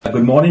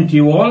Good morning to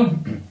you all.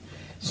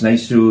 It's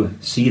nice to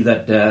see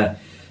that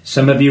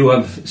some of you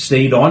have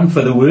stayed on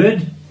for the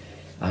word,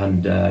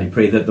 and I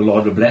pray that the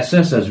Lord will bless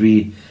us as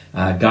we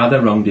gather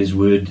around his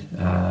word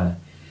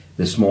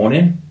this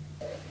morning.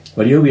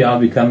 Well, here we are,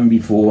 we come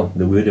before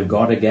the word of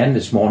God again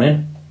this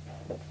morning,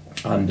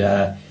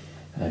 and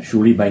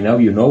surely by now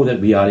you know that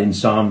we are in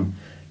Psalm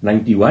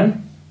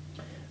 91,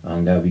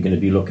 and we're going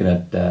to be looking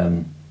at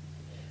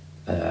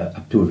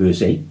up to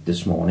verse 8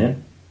 this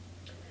morning.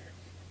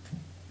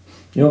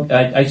 You know,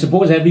 I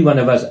suppose every one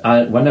of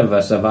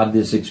us have had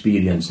this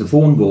experience. The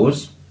phone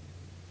goes,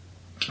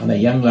 and a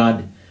young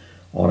lad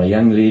or a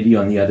young lady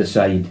on the other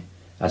side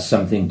has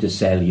something to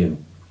sell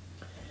you.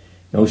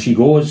 Now she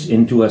goes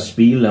into a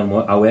spiel, and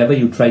however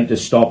you try to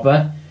stop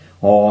her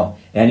or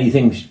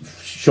anything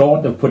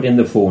short of putting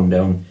the phone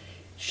down,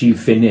 she'll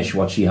finish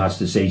what she has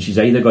to say. She's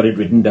either got it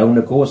written down,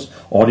 of course,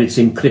 or it's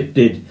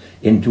encrypted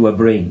into her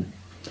brain.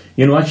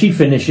 You know, as she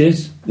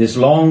finishes this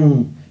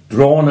long,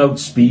 drawn-out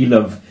spiel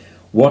of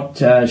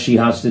what she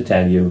has to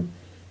tell you,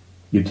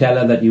 you tell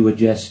her that you were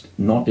just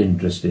not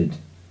interested,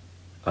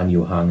 and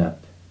you hang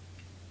up.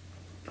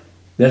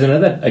 There's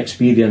another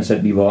experience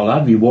that we've all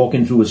had. We walk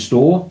in through a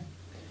store,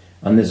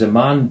 and there's a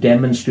man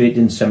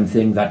demonstrating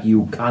something that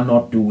you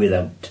cannot do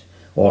without,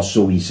 or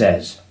so he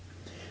says.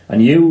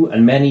 And you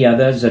and many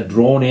others are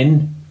drawn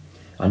in,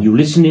 and you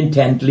listen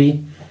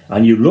intently,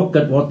 and you look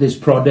at what this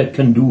product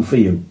can do for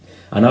you,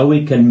 and how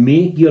it can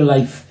make your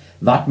life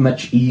that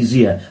much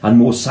easier and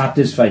more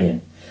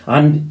satisfying.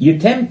 And you're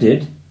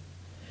tempted,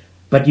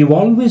 but you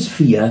always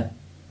fear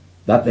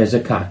that there's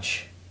a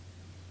catch.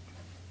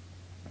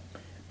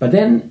 But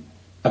then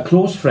a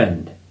close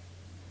friend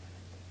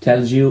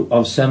tells you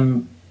of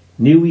some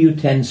new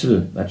utensil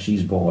that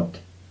she's bought,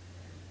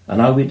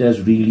 and how it has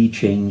really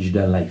changed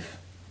her life,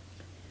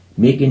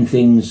 making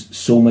things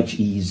so much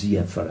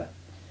easier for her.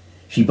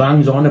 She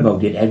bangs on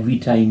about it every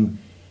time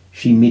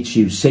she meets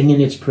you,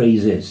 singing its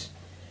praises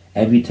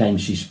every time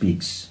she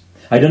speaks.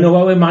 I don't know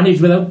how I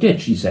managed without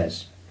it, she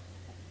says.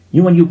 You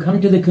know, when you come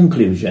to the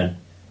conclusion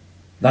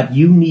that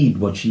you need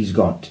what she's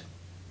got,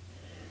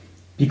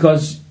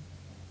 because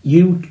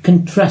you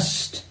can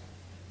trust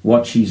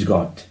what she's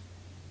got,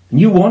 and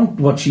you want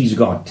what she's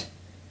got,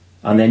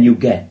 and then you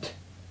get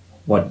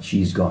what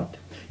she's got.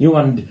 You know,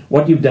 and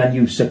what you've done,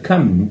 you've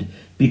succumbed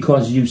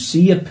because you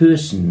see a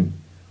person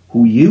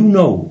who you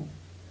know,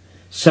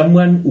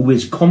 someone who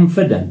is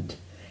confident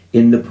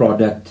in the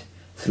product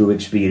through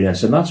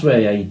experience. And that's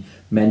why I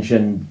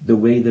mentioned the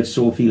way that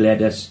Sophie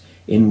led us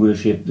in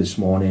worship this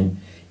morning.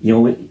 You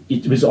know,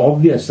 it was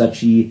obvious that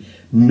she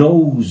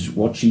knows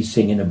what she's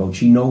singing about.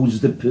 She knows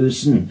the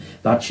person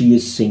that she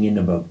is singing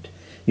about.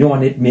 You know,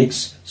 and it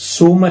makes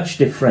so much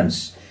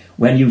difference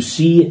when you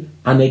see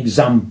an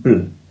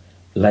example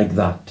like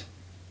that.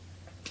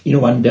 You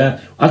know, and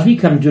as we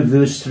come to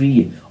verse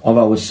 3 of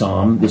our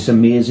psalm, this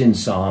amazing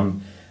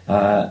psalm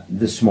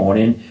this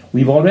morning,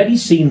 we've already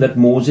seen that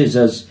Moses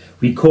has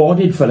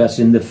recorded for us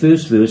in the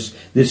first verse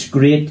this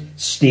great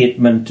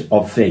statement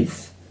of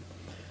faith.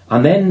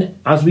 And then,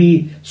 as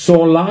we saw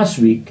last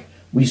week,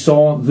 we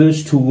saw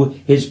verse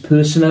 2, his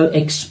personal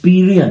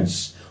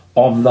experience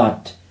of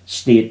that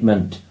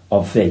statement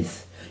of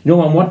faith. You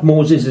know, and what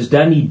Moses has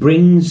done, he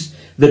brings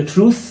the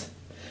truth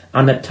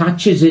and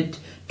attaches it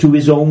to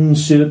his own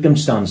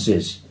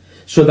circumstances,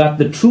 so that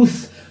the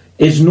truth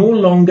is no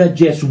longer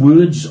just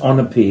words on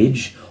a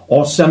page,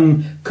 or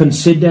some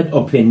considered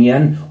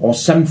opinion, or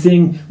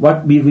something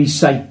what we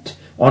recite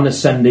on a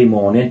Sunday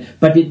morning,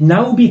 but it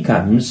now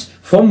becomes,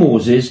 for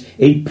Moses,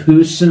 a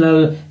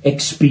personal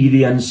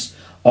experience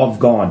of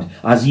God,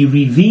 as he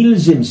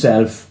reveals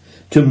himself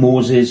to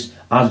Moses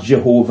as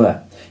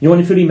Jehovah. You know,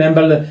 and if you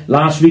remember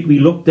last week we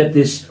looked at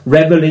this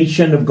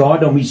revelation of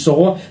God, and we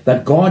saw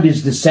that God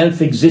is the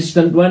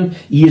self-existent one,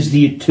 he is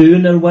the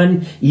eternal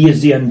one, he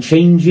is the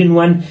unchanging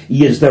one,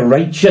 he is the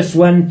righteous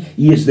one,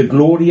 he is the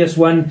glorious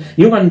one.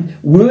 You know,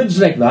 and words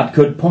like that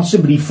could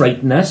possibly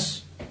frighten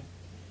us.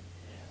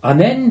 And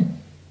then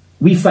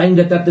we find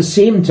that at the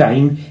same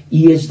time,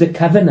 he is the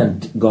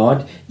covenant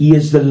God, he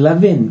is the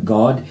loving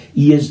God,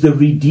 he is the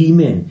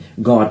redeeming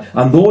God.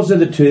 And those are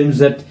the terms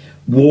that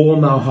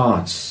warm our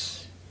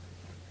hearts.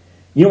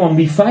 You know, and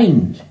we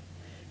find,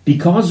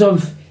 because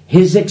of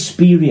his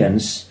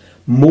experience,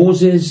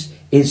 Moses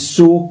is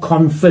so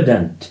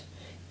confident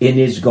in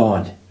his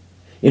God.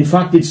 In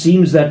fact, it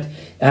seems that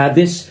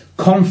this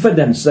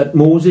confidence that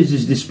Moses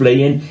is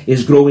displaying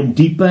is growing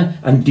deeper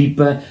and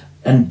deeper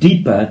and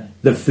deeper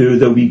the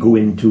further we go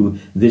into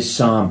this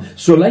psalm.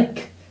 So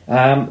like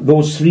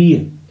those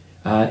three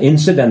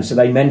incidents that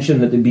I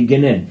mentioned at the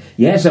beginning.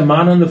 Yes, a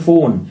man on the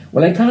phone.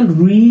 Well, I can't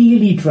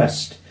really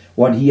trust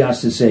what he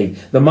has to say.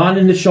 The man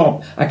in the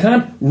shop, I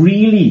can't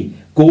really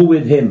go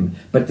with him.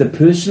 But the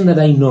person that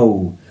I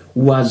know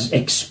who has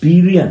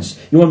experience.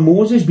 You know,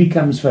 Moses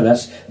becomes for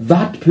us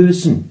that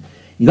person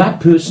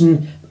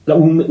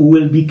who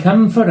will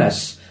become for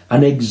us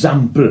an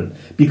example,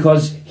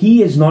 because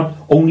he is not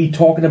only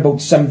talking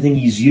about something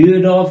he's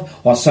heard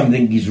of or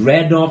something he's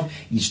read of,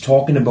 he's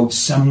talking about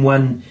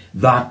someone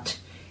that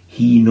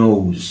he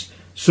knows.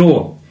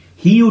 So,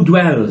 he who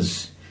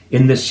dwells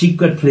in the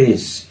secret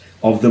place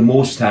of the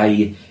Most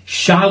High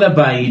shall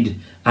abide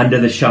under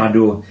the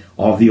shadow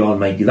of the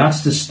Almighty.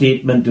 That's the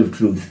statement of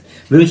truth.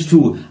 Verse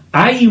 2,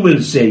 I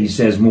will say,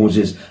 says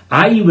Moses,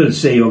 I will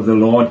say of the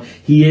Lord,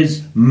 he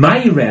is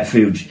my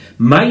refuge,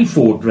 my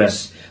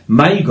fortress,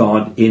 my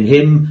God, in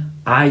him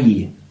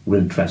I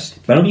will trust.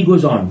 But now he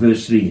goes on,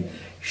 verse 3,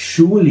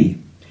 surely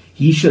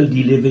he shall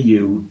deliver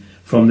you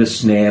from the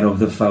snare of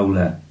the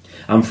fowler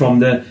and from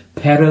the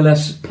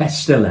perilous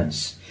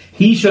pestilence.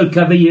 He shall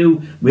cover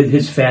you with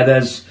his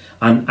feathers,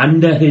 and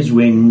under his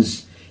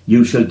wings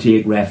you shall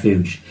take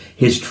refuge.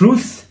 His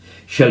truth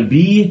shall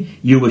be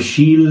you a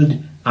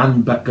shield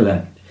and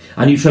buckler.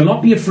 And you shall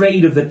not be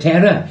afraid of the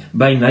terror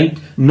by night,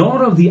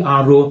 nor of the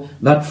arrow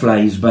that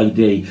flies by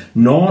day,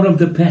 nor of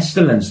the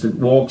pestilence that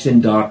walks in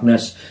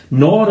darkness,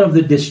 nor of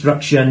the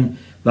destruction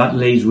that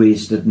lays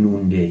waste at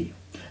noonday.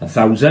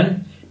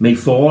 1,000 may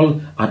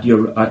fall at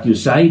your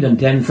side, and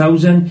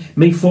 10,000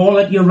 may fall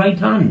at your right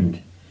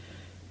hand,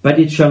 but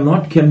it shall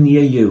not come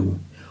near you.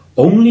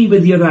 Only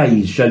with your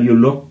eyes shall you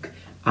look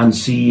and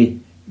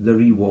see the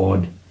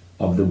reward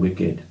of the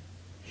wicked.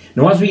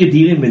 Now, as we are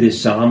dealing with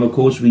this psalm, of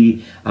course,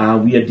 we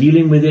are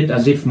dealing with it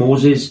as if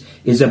Moses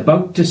is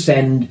about to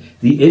send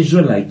the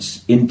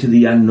Israelites into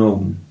the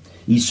unknown.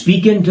 He's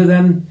speaking to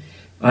them,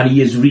 and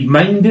he is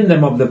reminding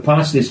them of the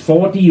past, this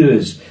 40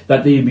 years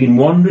that they've been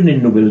wandering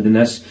in the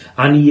wilderness,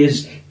 and he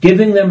is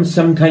giving them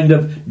some kind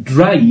of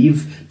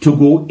drive to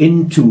go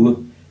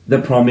into the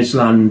promised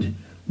land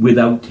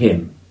without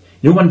him.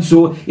 You know, and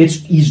so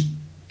he's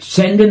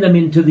sending them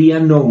into the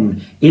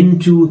unknown,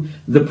 into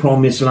the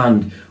promised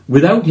land.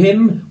 Without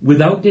him,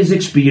 without his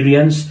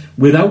experience,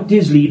 without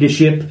his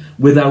leadership,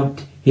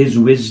 without his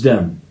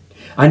wisdom.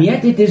 And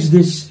yet it is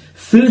this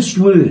first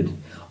word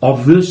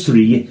of verse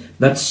 3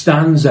 that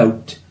stands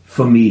out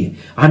for me.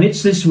 And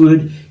it's this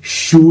word,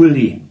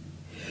 surely.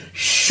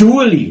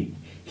 Surely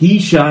he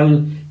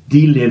shall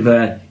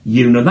deliver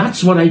you. Now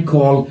that's what I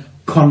call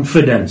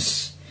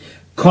confidence.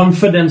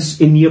 Confidence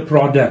in your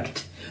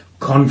product.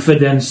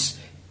 Confidence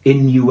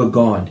in your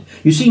God.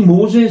 You see,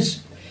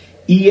 Moses,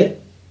 he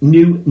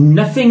knew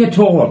nothing at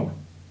all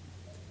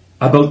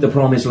about the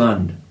promised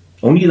land.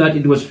 Only that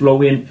it was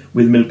flowing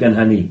with milk and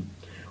honey.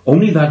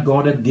 Only that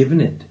God had given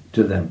it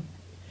to them.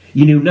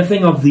 He knew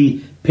nothing of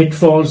the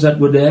pitfalls that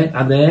were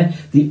there,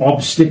 the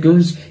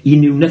obstacles. He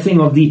knew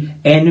nothing of the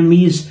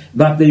enemies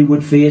that they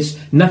would face,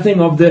 nothing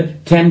of the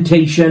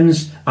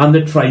temptations and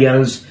the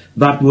trials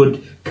that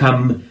would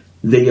come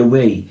their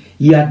way.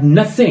 He had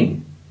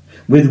nothing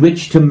with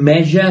which to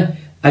measure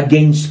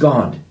against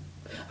God.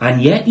 And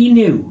yet he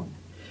knew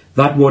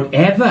that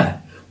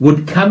whatever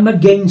would come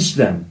against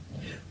them,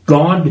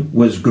 God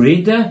was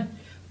greater,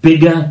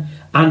 bigger,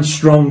 and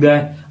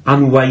stronger,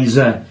 and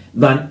wiser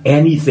than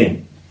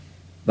anything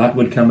that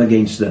would come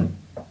against them.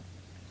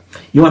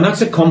 You know, and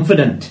that's a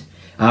confident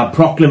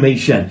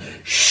proclamation.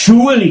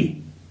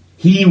 Surely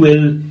he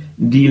will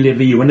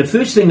deliver you. And the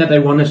first thing that I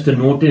want us to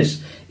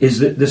notice is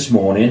that this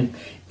morning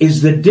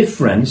is the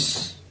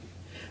difference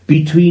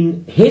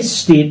between his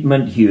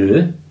statement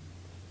here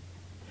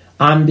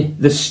and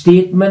the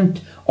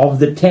statement of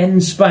the 10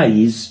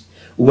 spies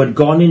who had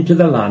gone into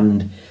the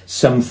land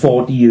some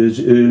 40 years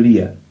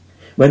earlier.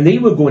 When they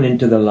were going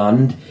into the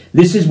land,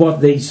 this is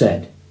what they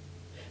said.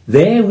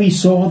 There we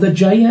saw the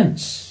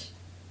giants,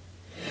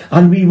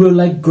 and we were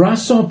like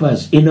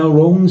grasshoppers in our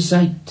own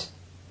sight,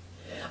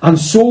 and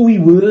so we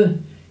were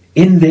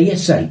in their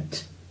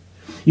sight.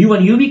 You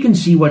and we can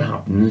see what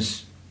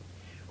happens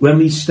when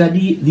we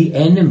study the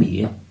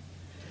enemy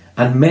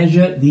and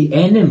measure the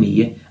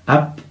enemy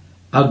up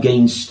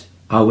against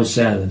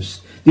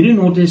ourselves. Did you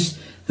notice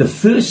the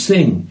first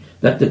thing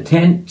that the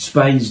 10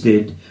 spies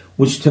did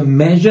was to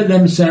measure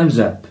themselves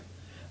up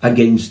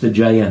against the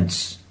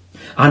giants?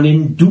 And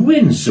in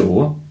doing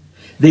so,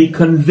 they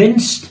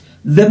convinced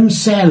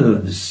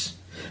themselves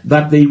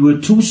that they were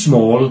too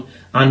small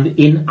and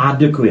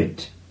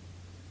inadequate.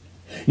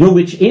 You know,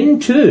 which in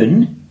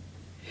turn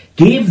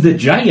gave the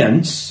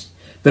giants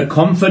the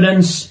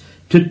confidence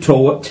to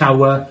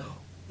tower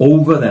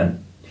over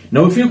them.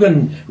 Now, if you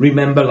can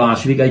remember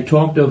last week, I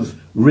talked of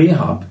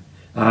Rahab,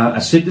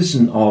 a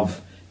citizen of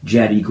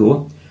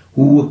Jericho,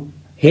 who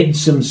hid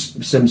some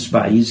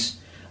spies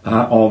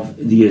of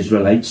the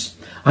Israelites.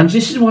 And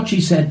this is what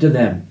she said to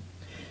them.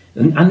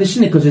 And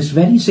listen, because it's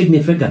very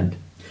significant.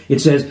 It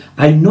says,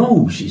 I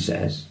know, she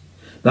says,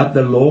 that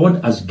the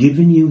Lord has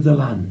given you the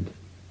land,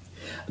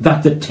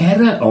 that the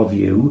terror of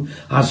you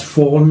has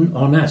fallen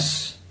on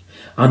us,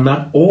 and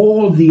that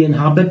all the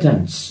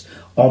inhabitants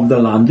of the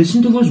land,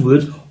 listen to those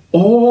words,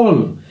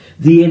 all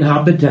the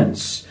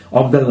inhabitants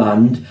of the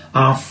land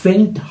are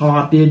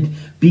faint-hearted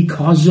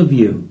because of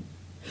you.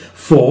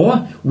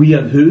 For we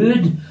have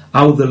heard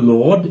how the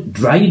Lord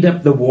dried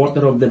up the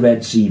water of the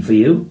Red Sea for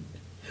you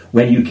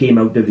when you came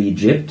out of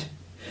Egypt,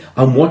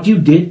 and what you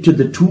did to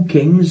the 2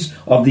 kings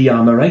of the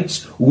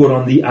Amorites who were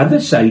on the other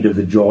side of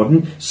the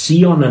Jordan,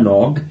 Sihon and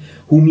Og,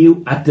 whom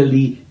you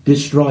utterly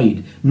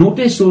destroyed.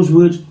 Notice those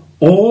words,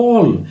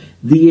 all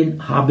the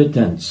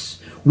inhabitants.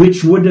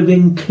 which would have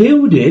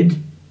included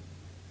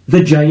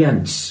the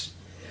giants.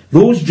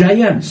 Those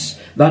giants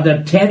that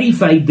had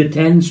terrified the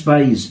 10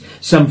 spies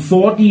some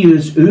 40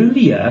 years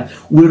earlier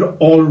were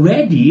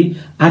already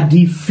a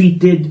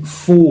defeated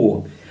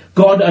foe.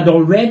 God had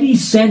already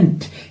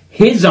sent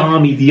his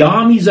army, the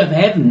armies of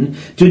heaven,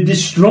 to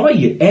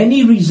destroy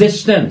any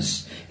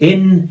resistance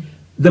in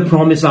the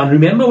promised land.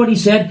 Remember what he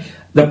said?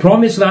 The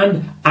promised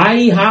land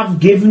I have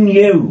given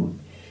you.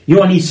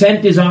 And he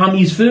sent his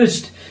armies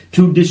first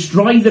to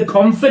destroy the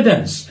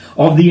confidence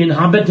of the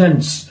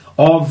inhabitants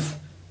of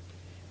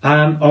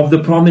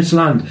the promised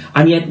land.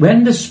 And yet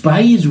when the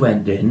spies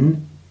went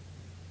in,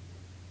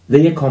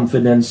 their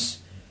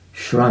confidence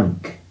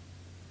shrank.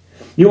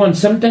 And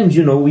sometimes,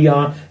 we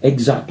are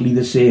exactly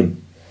the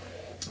same.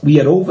 We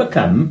are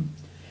overcome,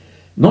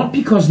 not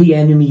because the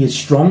enemy is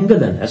stronger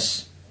than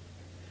us,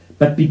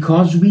 but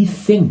because we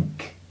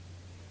think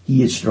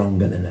he is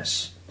stronger than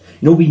us.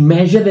 We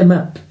measure them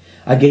up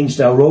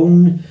against our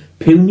own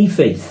puny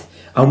faith,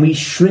 and we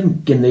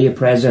shrink in their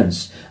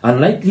presence. And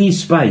like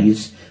these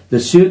spies, the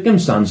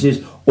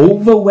circumstances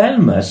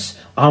overwhelm us,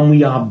 and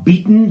we are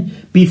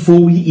beaten before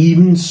we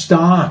even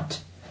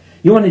start.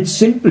 And it's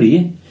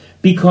simply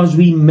because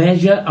we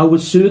measure our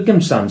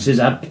circumstances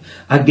up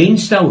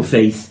against our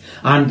faith,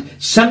 and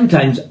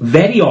sometimes,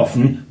 very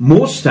often,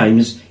 most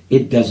times,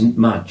 it doesn't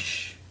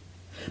match.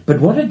 But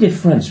what a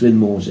difference with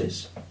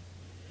Moses.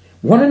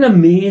 What an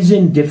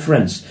amazing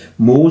difference.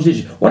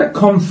 Moses, what a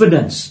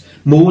confidence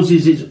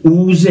Moses is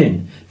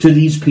oozing to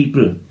these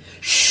people.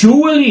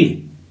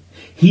 Surely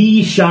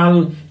he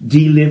shall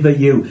deliver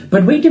you.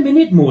 But wait a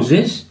minute,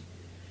 Moses.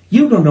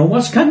 You don't know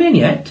what's coming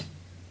yet.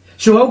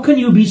 So how can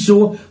you be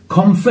so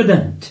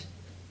confident?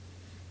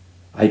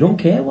 I don't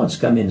care what's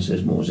coming,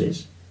 says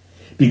Moses.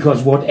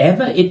 Because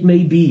whatever it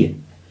may be,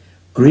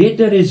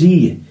 greater is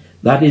he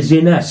that is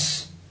in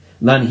us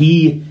than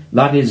he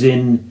that is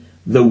in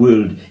the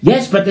world.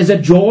 Yes, but there's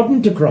a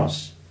Jordan to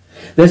cross.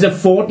 There's a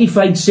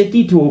fortified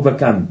city to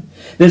overcome.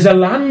 There's a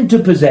land to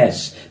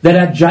possess. There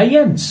are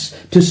giants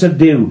to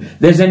subdue.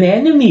 There's an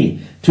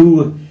enemy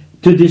to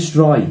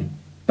destroy.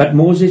 But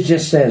Moses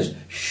just says,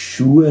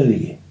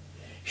 surely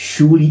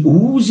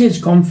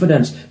oozes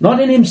confidence, not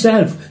in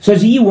himself,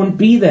 says he won't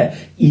be there.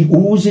 He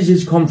oozes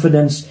his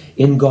confidence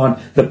in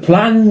God. The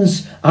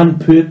plans and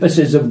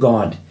purposes of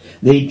God,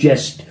 they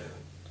just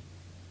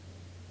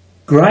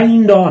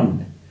grind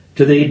on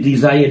to their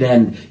desired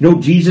end.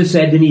 Jesus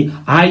said, didn't he,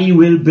 I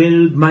will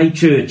build my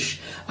church,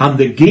 and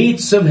the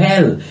gates of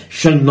hell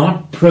shall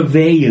not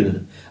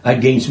prevail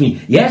against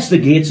me. Yes, the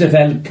gates of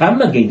hell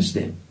come against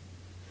him.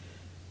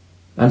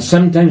 And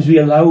sometimes we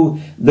allow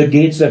the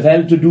gates of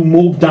hell to do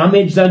more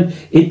damage than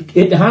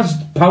it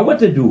has power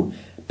to do.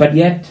 But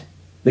yet,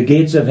 the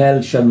gates of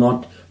hell shall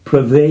not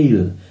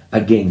prevail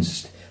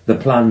against the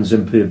plans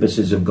and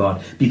purposes of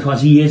God,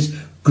 because he is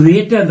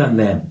greater than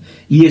them.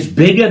 He is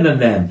bigger than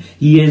them.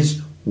 He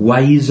is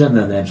wiser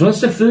than them. So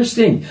that's the first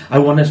thing I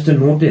want us to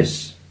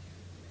notice,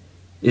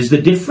 is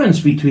the difference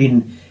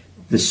between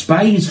the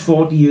spies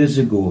 40 years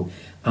ago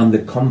and the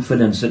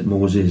confidence that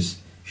Moses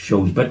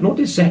shows. But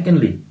notice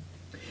secondly,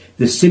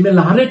 the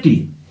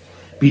similarity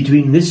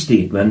between this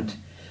statement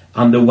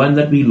and the one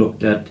that we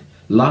looked at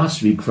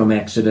last week from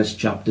Exodus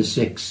chapter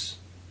 6.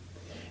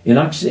 In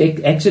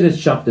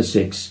Exodus chapter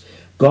 6,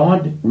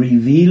 God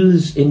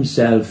reveals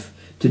himself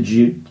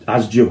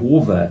as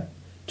Jehovah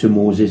to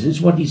Moses.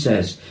 It's what he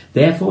says.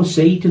 Therefore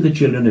say to the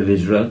children of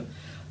Israel,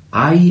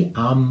 I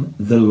am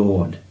the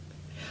Lord.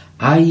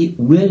 I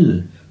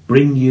will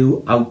bring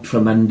you out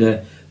from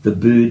under the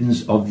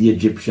burdens of the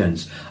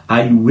Egyptians.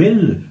 I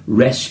will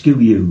rescue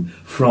you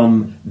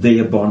from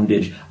their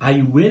bondage.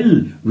 I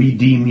will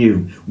redeem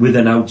you with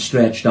an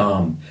outstretched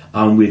arm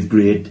and with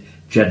great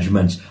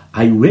judgments.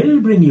 I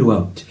will bring you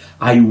out.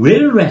 I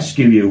will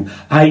rescue you.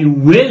 I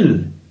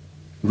will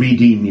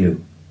redeem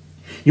you.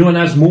 And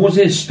as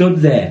Moses stood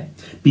there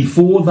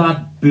before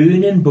that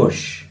burning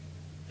bush,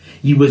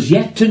 he was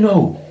yet to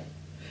know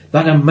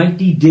that a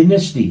mighty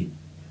dynasty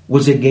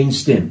was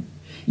against him.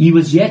 He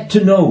was yet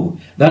to know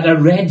that a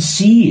Red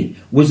Sea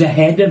was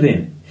ahead of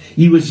him.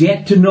 He was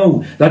yet to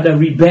know that a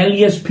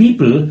rebellious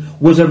people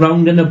was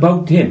around and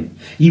about him.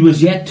 He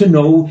was yet to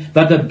know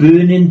that a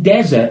burning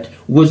desert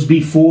was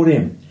before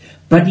him.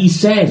 But he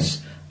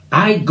says,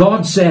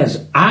 God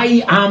says,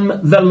 I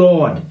am the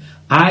Lord.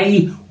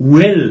 I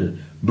will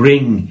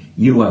bring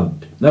you out.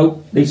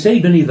 Now, they say,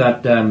 don't they,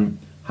 that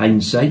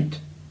hindsight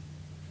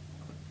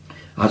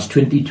has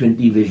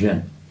 20/20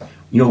 vision.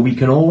 We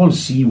can all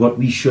see what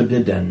we should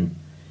have done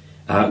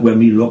when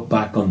we look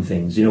back on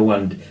things,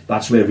 and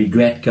that's where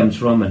regret comes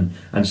from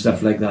and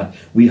stuff like that.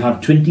 We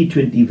have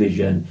 20/20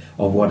 vision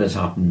of what has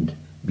happened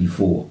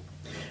before.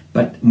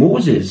 But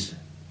Moses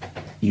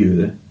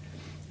here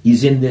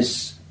is in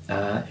this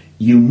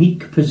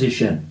unique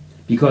position,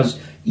 because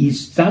he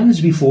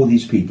stands before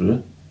these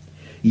people.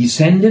 He's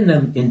sending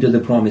them into the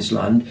promised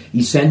land.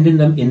 He's sending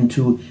them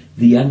into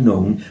the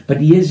unknown.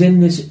 But he is in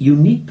this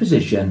unique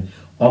position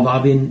of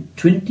having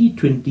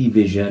 20/20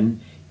 vision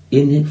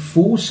in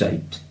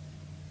foresight,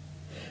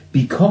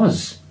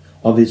 because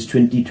of his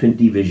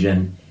 2020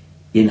 vision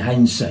in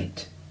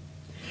hindsight.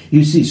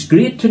 You see, it's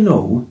great to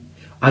know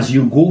as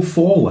you go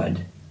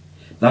forward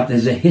that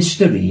there's a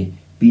history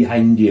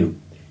behind you.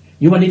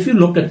 And if you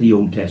look at the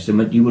Old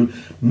Testament, you will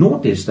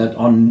notice that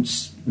on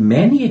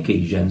many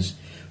occasions,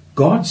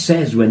 God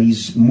says when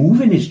he's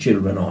moving his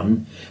children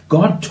on,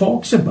 God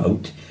talks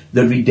about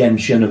the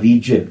redemption of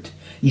Egypt.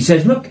 He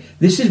says, look,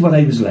 this is what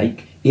I was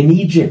like in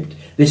Egypt.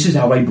 This is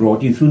how I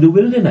brought you through the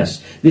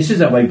wilderness. This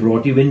is how I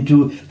brought you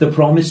into the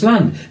promised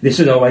land. This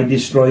is how I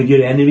destroyed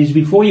your enemies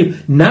before you.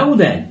 Now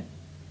then,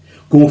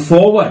 go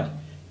forward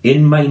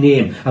in my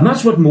name. And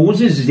that's what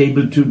Moses is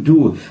able to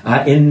do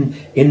in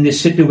this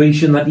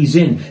situation that he's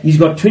in. He's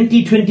got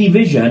 2020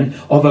 vision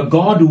of a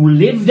God who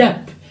lived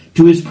up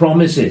to his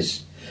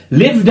promises,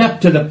 lived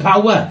up to the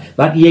power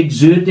that he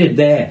exerted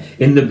there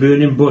in the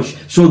burning bush.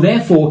 So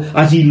therefore,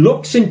 as he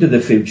looks into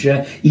the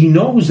future, he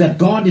knows that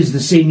God is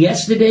the same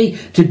yesterday,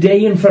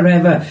 today and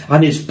forever,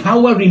 and his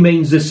power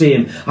remains the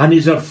same, and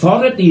his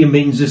authority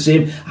remains the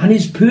same, and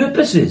his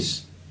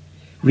purposes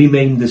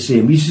remain the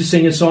same. We used to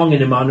sing a song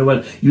in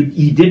Emmanuel,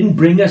 he didn't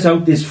bring us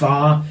out this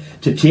far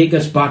to take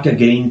us back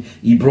again.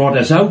 He brought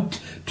us out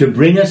to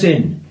bring us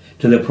in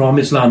to the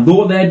promised land.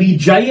 Though there be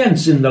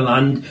giants in the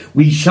land,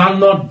 we shall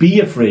not be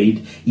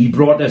afraid. He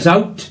brought us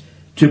out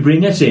to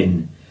bring us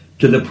in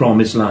to the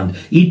promised land.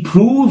 He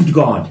proved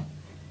God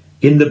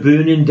in the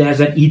burning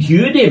desert. He'd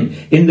heard him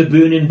in the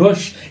burning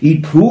bush. He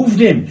proved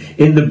him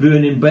in the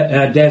burning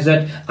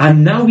desert.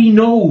 And now he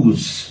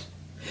knows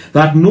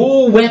that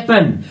no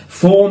weapon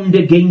formed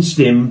against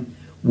him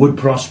would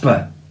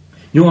prosper.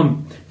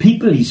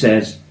 People, he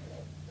says,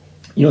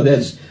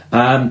 there's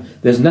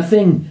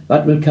nothing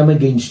that will come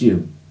against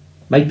you.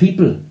 My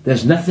people,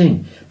 there's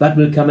nothing that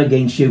will come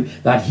against you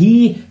that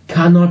he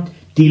cannot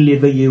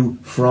deliver you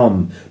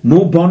from.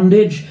 No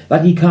bondage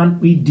that he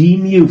can't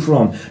redeem you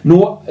from.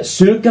 No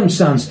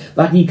circumstance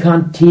that he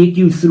can't take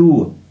you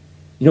through.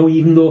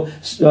 Even though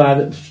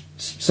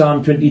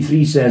Psalm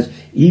 23 says,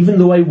 even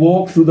though I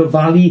walk through the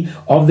valley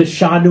of the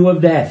shadow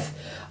of death,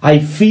 I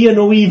fear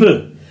no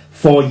evil,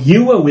 for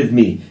you are with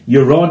me.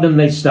 Your rod and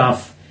thy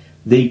staff,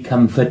 they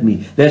comfort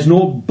me. There's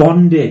no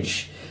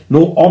bondage,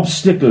 no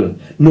obstacle,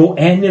 no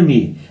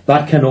enemy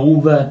that can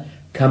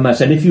overcome us.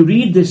 And if you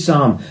read this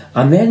psalm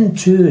and then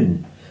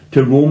turn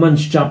to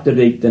Romans chapter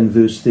 8 and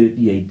verse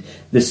 38,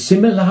 the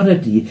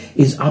similarity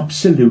is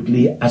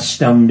absolutely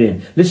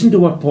astounding. Listen to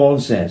what Paul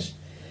says.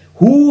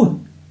 Who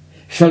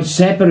shall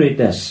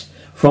separate us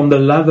from the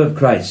love of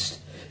Christ?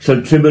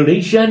 Shall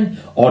tribulation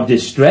or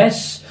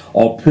distress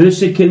or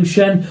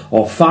persecution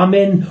or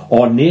famine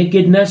or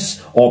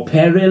nakedness or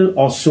peril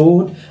or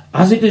sword?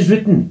 As it is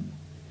written,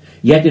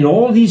 yet in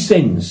all these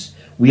things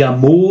we are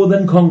more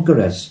than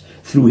conquerors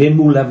through him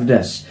who loved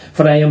us.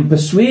 For I am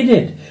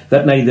persuaded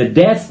that neither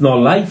death, nor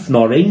life,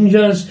 nor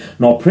angels,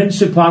 nor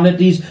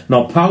principalities,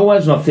 nor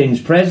powers, nor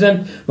things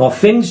present, nor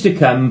things to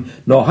come,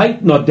 nor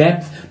height, nor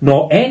depth,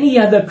 nor any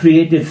other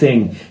created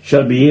thing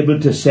shall be able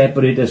to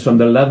separate us from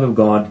the love of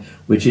God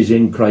which is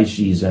in Christ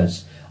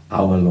Jesus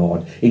our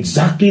Lord.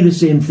 Exactly the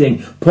same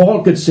thing.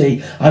 Paul could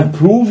say, I've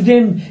proved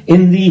him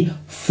in the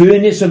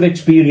furnace of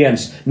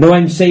experience. Now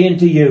I'm saying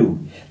to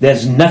you,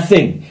 there's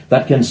nothing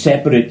that can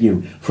separate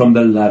you from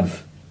the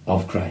love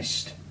of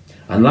Christ.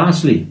 And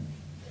lastly,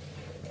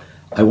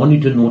 I want you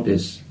to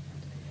notice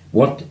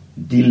what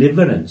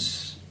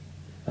deliverance,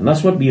 and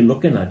that's what we're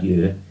looking at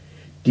here,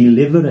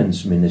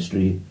 deliverance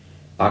ministry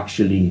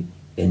actually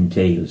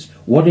entails.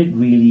 What it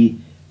really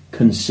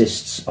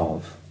consists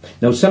of.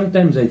 Now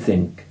sometimes I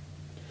think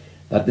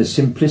that the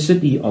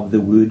simplicity of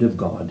the Word of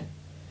God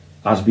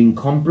has been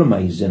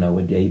compromised in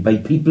our day by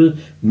people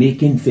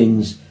making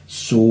things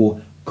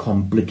so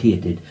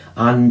complicated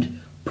and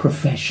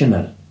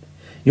professional.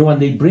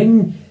 And they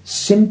bring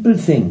simple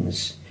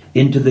things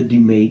into the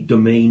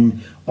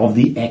domain of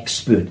the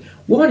expert.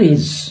 What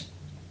is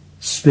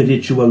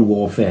spiritual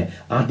warfare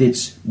at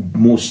its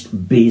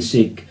most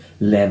basic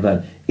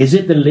level? Is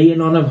it the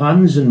laying on of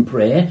hands and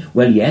prayer?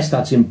 Well, yes,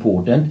 that's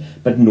important,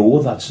 but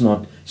no, that's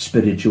not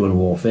spiritual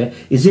warfare.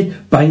 Is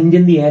it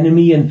binding the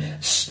enemy and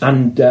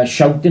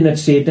shouting at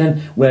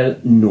Satan? Well,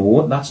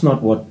 no, that's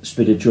not what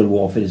spiritual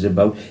warfare is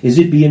about. Is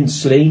it being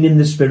slain in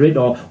the spirit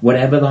or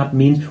whatever that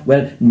means?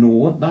 Well,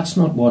 no, that's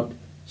not what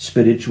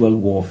spiritual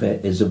warfare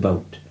is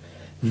about.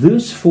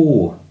 Verse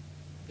 4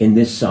 in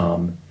this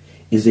psalm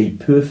is a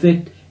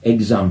perfect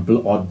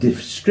example or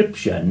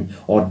description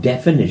or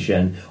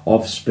definition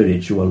of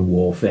spiritual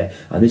warfare.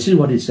 And this is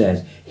what it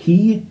says.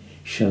 He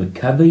shall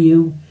cover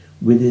you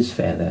with his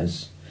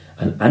feathers,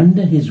 and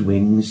under his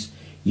wings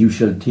you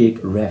shall take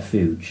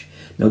refuge.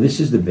 Now this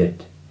is the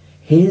bit.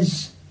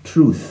 His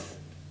truth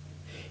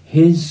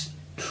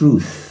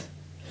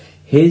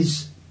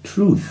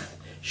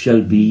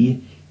shall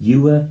be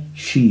your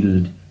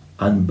shield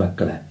and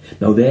buckler.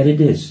 Now there it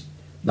is.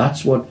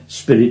 That's what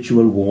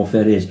spiritual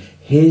warfare is.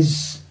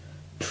 His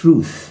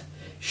truth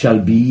shall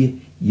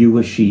be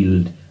your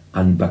shield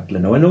unbuckler.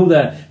 Now, I know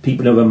that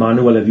people of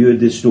Emmanuel have heard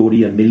this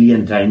story a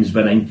million times,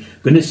 but I'm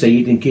going to say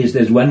it in case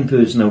there's one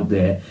person out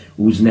there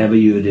who's never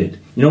heard it.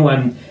 You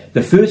know,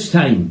 the first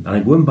time, and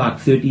I'm going back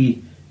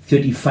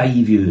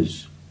 35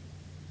 years,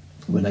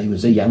 when I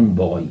was a young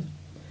boy,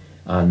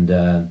 and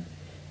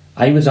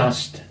I was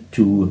asked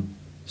to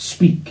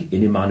speak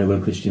in Emmanuel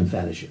Christian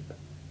Fellowship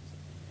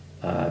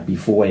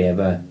before I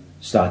ever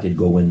started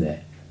going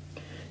there.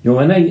 You know,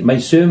 when my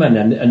sermon,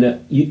 and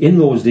in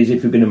those days,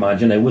 if you can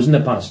imagine, I wasn't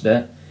a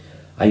pastor.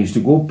 I used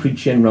to go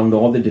preaching around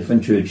all the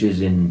different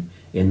churches in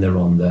the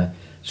Rhondda.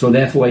 So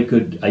therefore I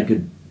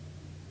could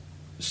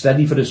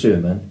study for a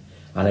sermon,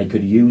 and I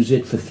could use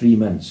it for 3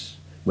 months.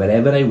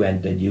 Wherever I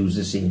went, I'd use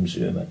the same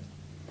sermon.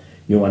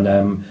 You know,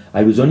 and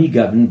I was only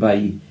governed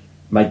by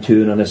my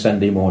turn on a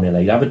Sunday morning.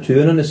 I'd have a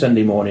turn on a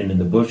Sunday morning in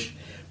the bush,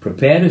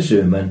 prepare a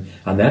sermon,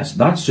 and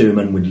that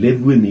sermon would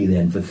live with me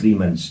then for 3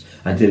 months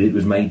until it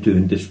was my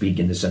turn to speak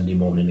in the Sunday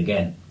morning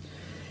again.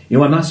 You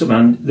know,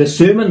 and the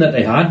sermon that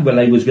I had, well,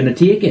 I was going to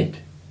take it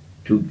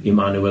to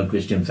Emmanuel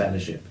Christian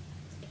Fellowship.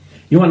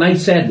 You know, and I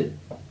said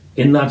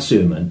in that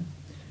sermon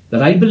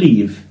that I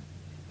believe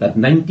that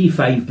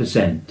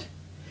 95%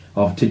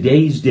 of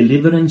today's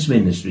deliverance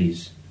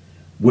ministries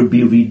would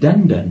be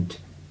redundant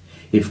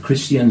if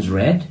Christians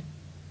read,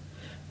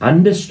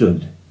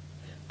 understood,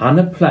 and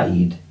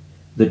applied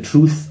the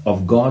truth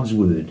of God's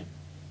word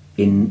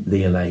in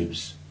their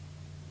lives.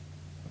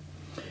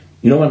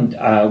 You know,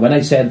 and when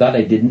I said that,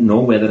 I didn't know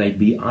whether I'd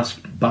be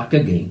asked back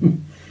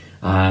again,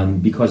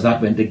 because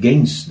that went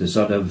against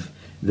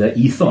the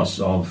ethos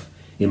of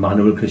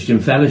Emmanuel Christian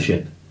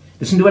Fellowship.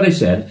 Listen to what I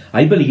said.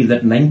 I believe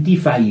that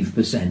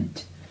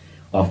 95%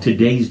 of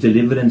today's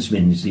deliverance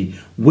ministry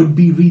would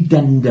be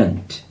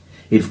redundant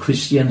if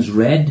Christians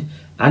read,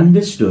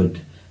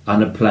 understood,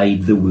 and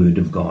applied the word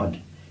of God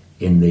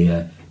in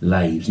their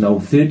lives. Now,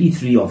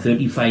 33 or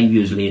 35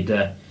 years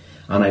later,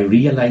 and I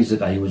realised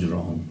that I was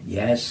wrong.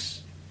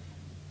 Yes,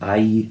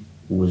 I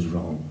was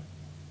wrong.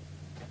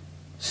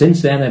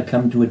 Since then, I've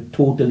come to a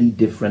totally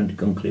different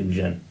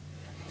conclusion.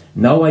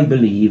 Now I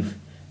believe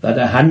that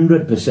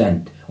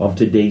 100% of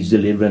today's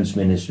deliverance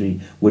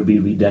ministry would be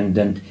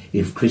redundant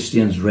if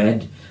Christians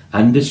read,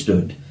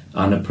 understood,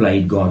 and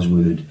applied God's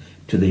word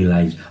to their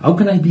lives. How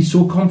can I be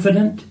so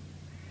confident?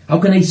 How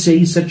can I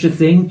say such a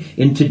thing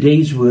in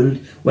today's world?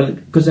 Well,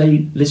 because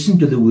I listened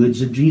to the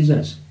words of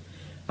Jesus.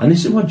 And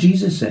this is what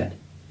Jesus said.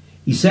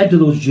 He said to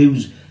those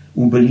Jews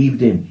who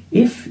believed him,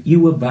 "If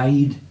you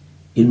abide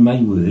in my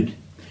word,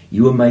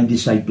 you are my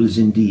disciples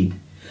indeed,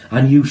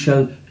 and you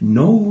shall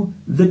know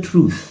the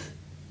truth,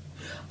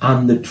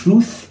 and the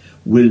truth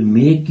will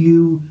make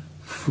you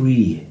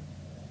free.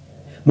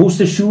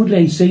 Most assuredly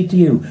I say to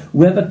you,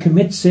 whoever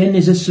commits sin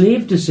is a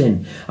slave to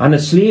sin, and a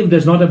slave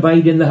does not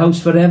abide in the house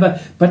forever,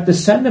 but the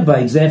Son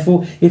abides.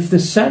 Therefore, if the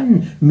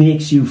Son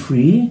makes you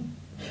free,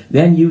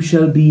 then you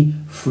shall be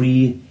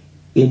free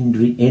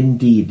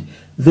indeed."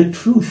 The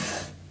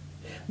truth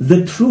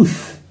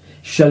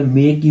shall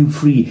make you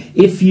free.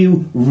 If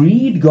you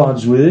read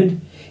God's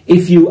word,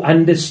 if you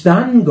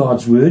understand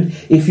God's word,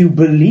 if you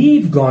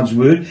believe God's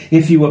word,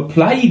 if you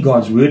apply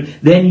God's word,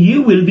 then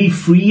you will be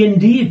free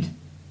indeed,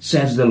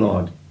 says the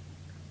Lord.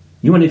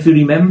 You know, if you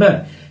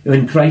remember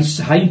in Christ's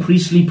high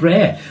priestly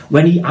prayer,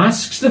 when he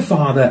asks the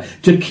Father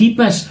to keep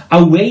us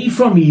away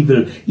from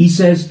evil, he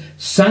says,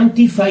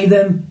 "Sanctify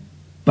them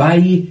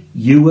by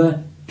your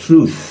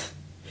truth."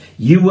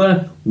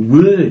 Your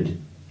word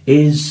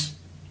is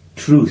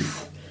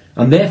truth.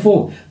 And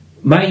therefore,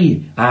 my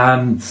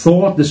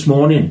thought this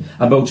morning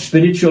about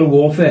spiritual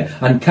warfare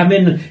and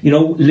coming,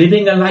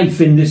 living a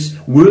life in this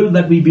world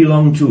that we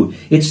belong to,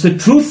 it's the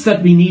truth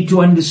that we need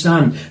to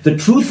understand. The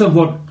truth of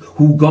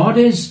who God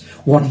is,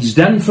 what he's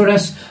done for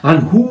us,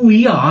 and who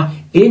we are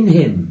in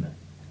him.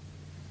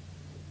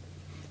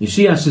 You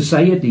see, our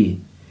society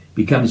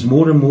becomes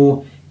more and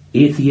more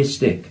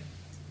atheistic,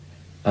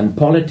 and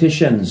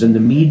politicians and the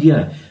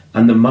media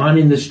and the man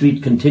in the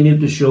street continue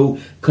to show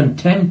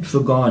contempt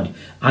for God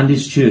and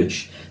his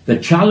church. The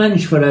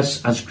challenge for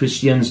us as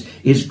Christians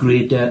is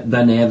greater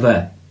than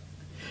ever.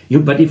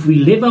 But if we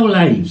live our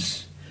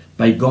lives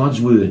by God's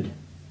word,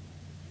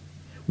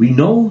 we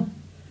know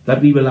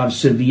that we will have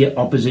severe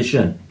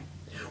opposition.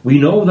 We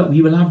know that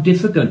we will have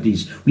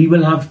difficulties. We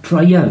will have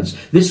trials.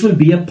 This will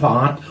be a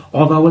part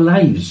of our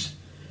lives.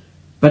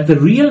 But the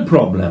real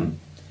problem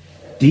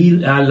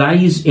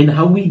lies in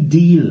how we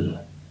deal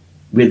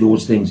with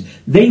those things.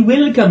 They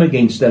will come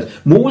against us.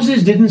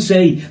 Moses didn't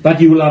say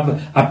that you will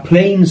have a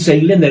plain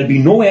sailing, there'll be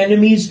no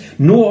enemies,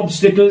 no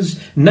obstacles,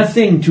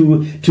 nothing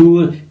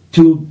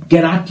to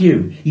get at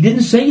you. He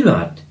didn't say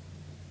that.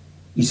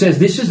 He says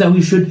this is how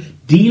you should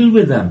deal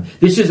with them.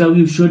 This is how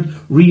you should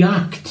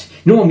react.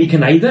 And we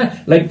can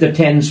either, like the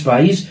 10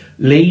 spies,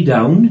 lay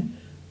down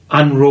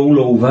and roll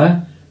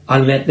over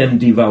and let them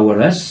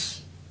devour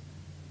us,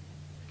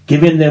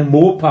 giving them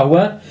more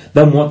power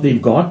than what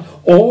they've got,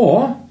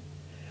 or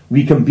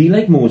we can be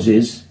like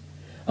Moses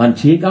and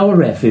take our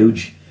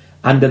refuge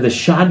under the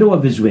shadow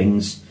of his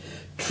wings,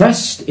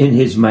 trust in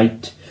his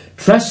might,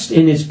 trust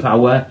in his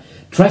power,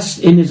 trust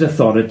in his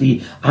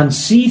authority, and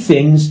see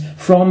things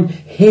from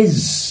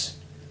his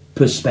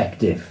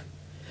perspective.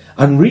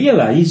 And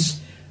realise,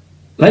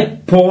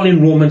 like Paul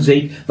in Romans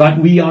 8, that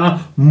we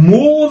are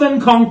more than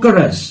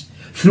conquerors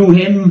through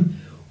him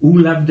who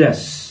loved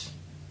us.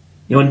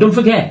 And don't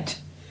forget,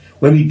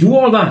 when we do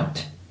all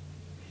that,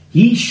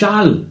 he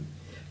shall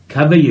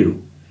cover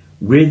you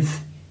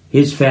with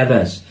his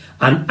feathers,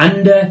 and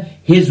under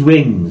his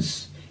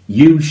wings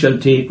you shall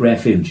take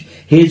refuge.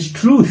 His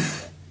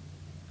truth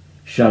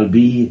shall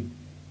be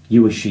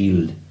you a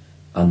shield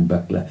and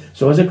buckler.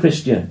 So as a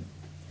Christian,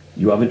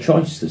 you have a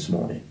choice this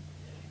morning.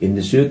 In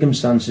the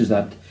circumstances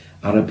that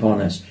are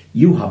upon us,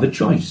 you have a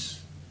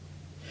choice.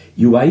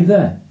 You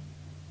either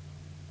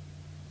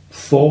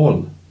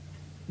fall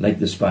like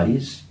the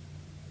spies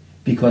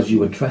because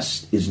your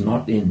trust is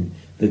not in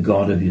the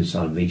God of your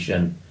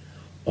salvation,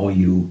 or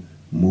you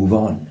move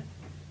on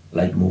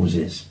like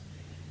Moses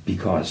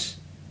because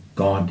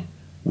God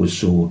was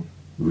so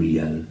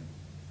real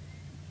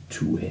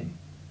to him.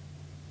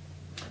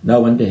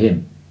 Now unto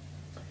him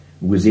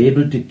who was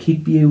able to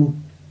keep you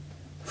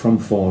from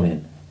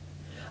falling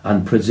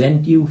and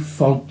present you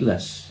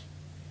faultless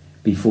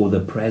before the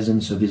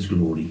presence of his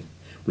glory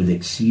with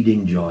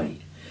exceeding joy,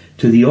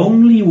 to the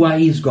only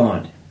wise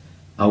God,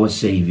 our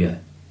Saviour,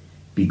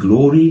 be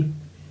glory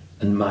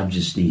and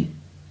majesty,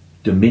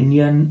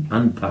 dominion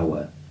and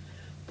power,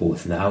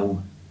 both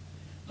now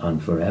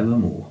and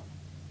forevermore.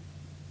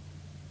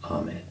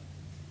 Amen.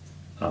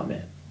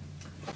 Amen.